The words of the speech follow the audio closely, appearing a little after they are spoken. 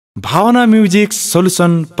भावना music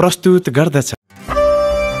solution प्रस्तुत गर्दछ।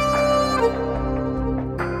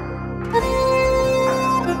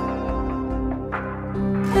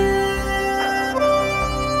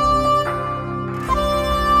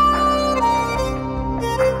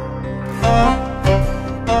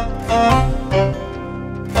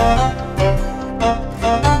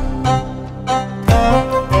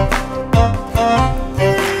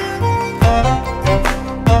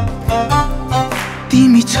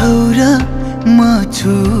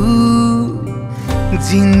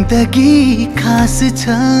 जिन्दगी खास छ,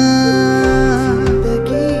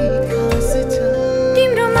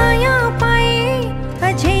 तिम्रो माया पाए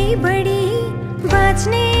अझै बढी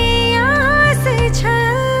बाँच्ने आस छ।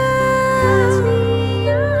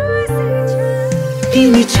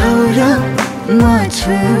 तिमी छौ र म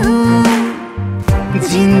छु,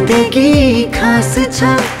 जिन्दगी खास छ,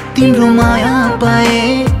 तिम्रो माया पाए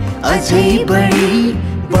अझै बढी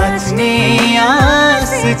बाँच्ने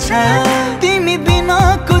आस छ। तिमी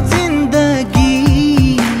बिनाको जिन्दगी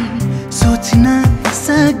सोच्न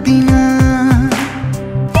सक्दिन,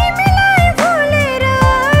 तिमीलाई भुलेर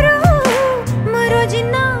म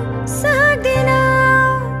रोजिन सक्दिन।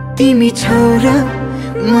 तिमी छौ र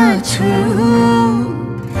म छु,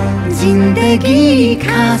 जिन्दगी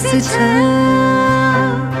खास छ,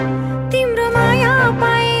 तिम्रो माया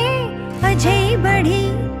पाए अझै बढी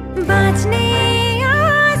बाँच्ने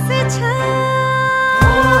आस छ।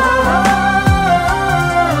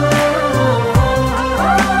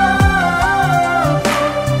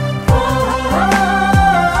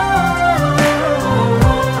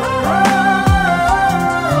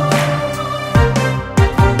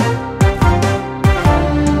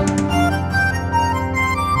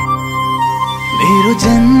 मेरो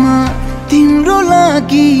जन्म तिम्रो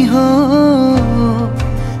लागि हो,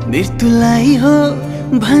 मृत्युलाई हो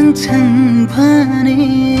भन्छन् भने,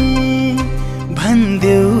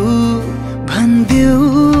 भन्देऊ भन्देऊ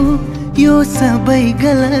यो सबै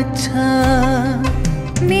गलत छ।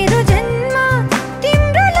 मेरो जन्म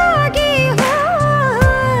तिम्रो लागि हो,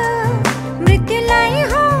 मृत्युलाई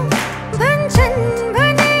हो भन्छन्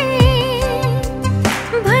भने,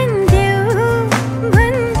 भन्देऊ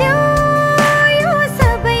भन्देऊ यो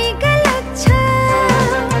सबै गलत छ।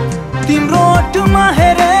 तिम्रो ओठमा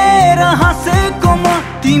हेरेर हाँसेको म,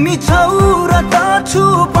 तिमी छौ र त छु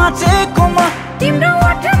बाँचेको म। तिम्रो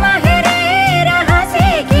ओठमा हेरेर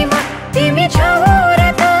हाँसेकी म, तिमी छौ र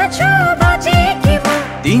त छु बाँचेकी म।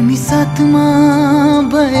 तिमी साथमा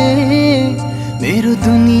भए मेरो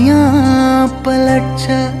दुनिया पलट्छ,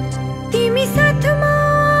 तिमी साथमा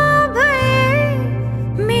भए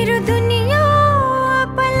मेरो दुनिया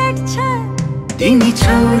पलट्छ। तिमी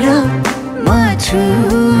छौ र म छु,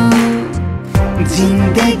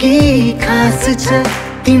 जिन्दगी खास छ,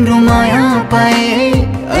 तिम्रो माया पाए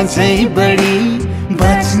अझै बढी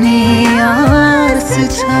बाँच्ने आस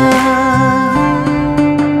छ।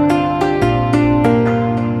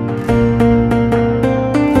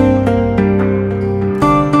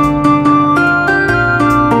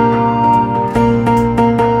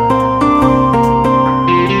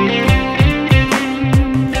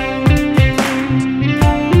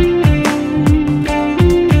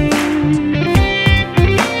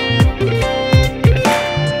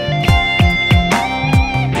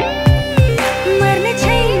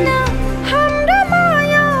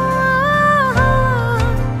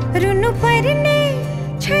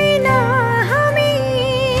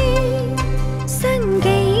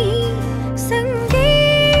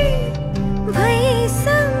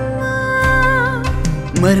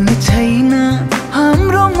 मर्ने छैन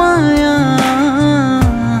हाम्रो माया,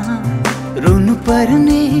 रुनु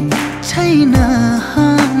पर्ने छैन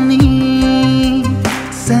हामी,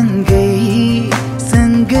 सँगै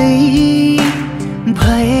सँगै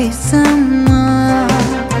भएसम्म।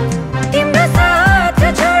 तिम्रो साथ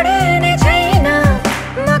छोड्ने छैन,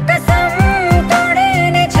 म कसम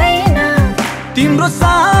तोड्ने छैन। तिम्रो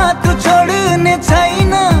साथ छोड्ने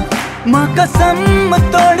छैन, म कसम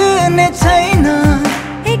तोड्ने छैन।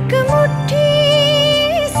 एक मुट्ठी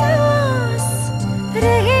सास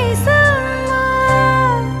रहेसम्म,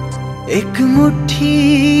 एक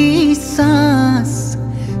मुट्ठी सास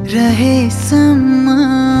रहेसम्म।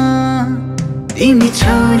 तिमी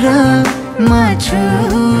छौ र म छु,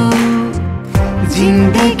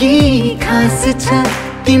 जिन्दगी खास छ,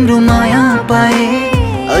 तिम्रो माया पाए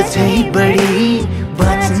अझै बढी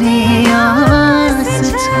बाँच्ने आस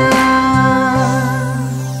छ।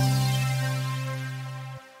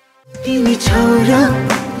 तिमी छौ र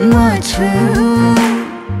म छु,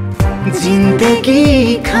 जिन्दगी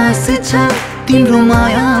खास छ, तिम्रो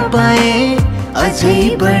माया पाए अझै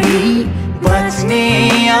बढी बाँच्ने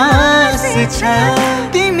छ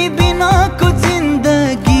तिमी बिनाको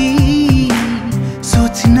जिन्दगी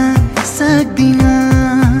सोच्न सक्दिन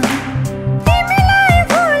तिमीलाई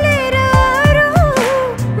भुलेर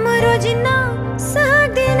म रोजिन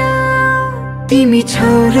सक्दिन तिमी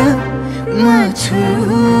छौ र म छु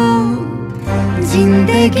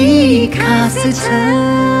जिन्दगी खास छ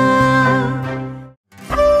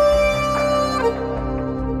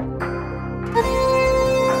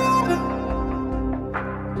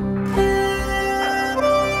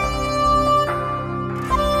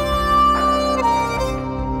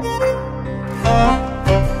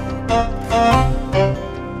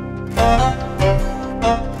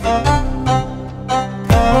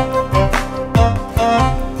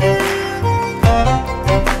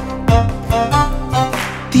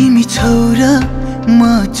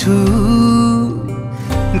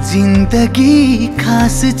जिन्दगी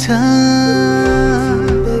खास छ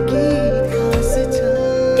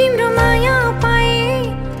तिम्रो माया पाए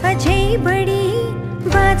अझै बढी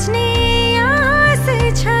बाँच्ने आस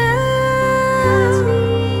छ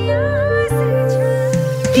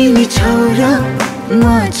तिमी छौ र म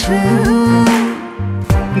छु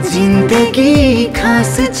जिन्दगी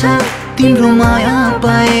खास छ तिम्रो माया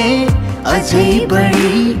पाए अझै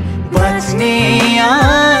बढी बाँच्ने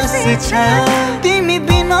आस छ तिमी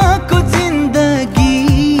बिनाको जिन्दगी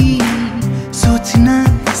सोच्न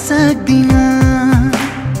सक्दिन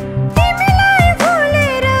तिमीलाई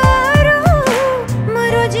भुलेर म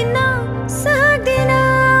रोजिन सक्दिन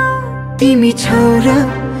तिमी छौ र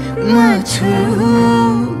म छु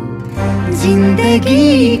जिन्दगी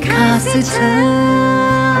खास छ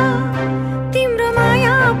तिम्रो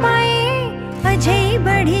माया पाए अझै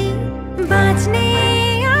बढी बाँच्ने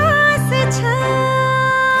आस छ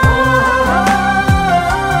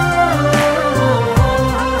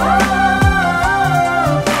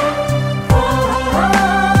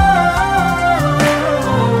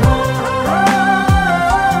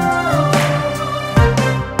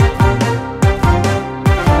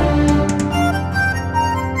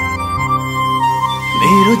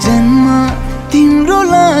मेरो जन्म तिम्रो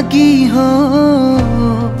लागि हो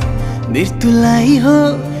मृत्युलाई हो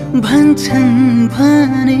भन्छन्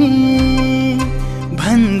भने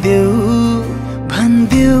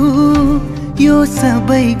भनिदेऊ यो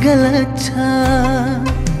सबै गलत छ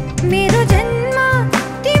मेरो जन्म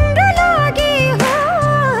तिम्रो लागि हो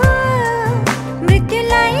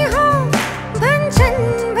मृत्युलाई हो भन्छन्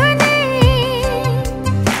भने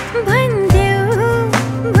भनिदेऊ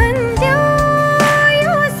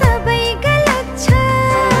यो सबै गलत छ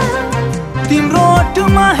तिम्रो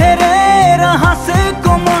ओठमा हेरेर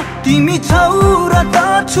हाँसेको म तिमी छौ र त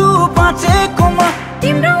छु बाँचेको म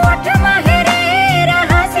तिम्रो ओठमा हेरेर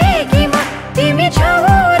हाँसेकी म तिमी छौ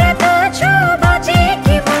र त छु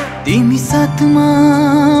बाँचेकी म तिमी साथमा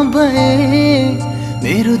भए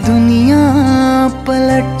मेरो दुनिया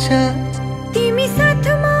पलट्छ तिमी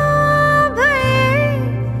साथमा भए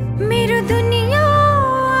मेरो दुनिया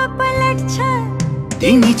पलट्छ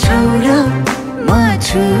तिमी छौ र म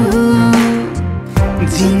छु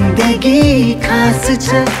जिन्दगी खास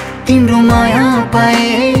छ तिम्रो माया पाए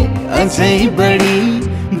अझै बढी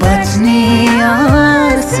बाँच्ने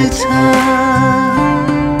आस छ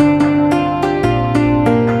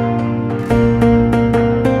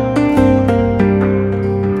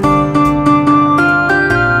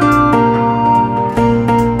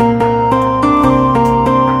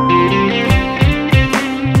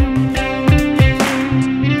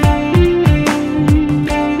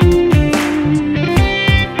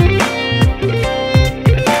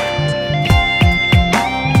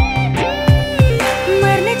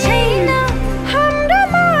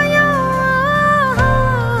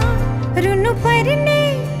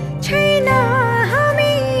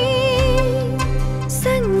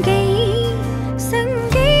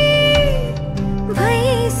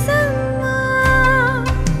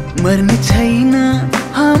मर्ने छैन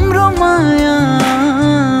हाम्रो माया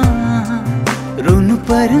रुनु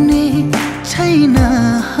पर्ने छैन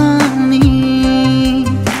हामी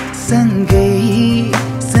सँगै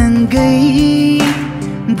सँगै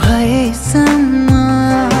भएसम्म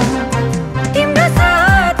तिम्रो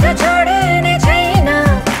साथ छोड्ने छैन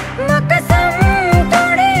म कसम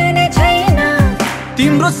तोड्ने छैन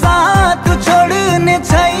तिम्रो साथ छोड्ने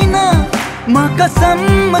छैन म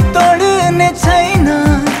कसम तोड्ने छैन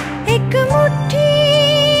एक मुट्ठी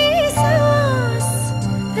सास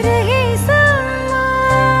रहेसम्म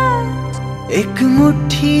एक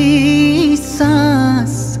मुट्ठी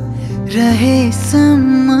सास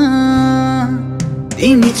रहेसम्म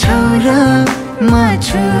तिमी छौ र म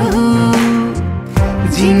छु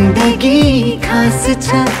जिन्दगी खास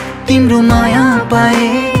छ तिम्रो माया पाए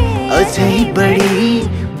अझै बढी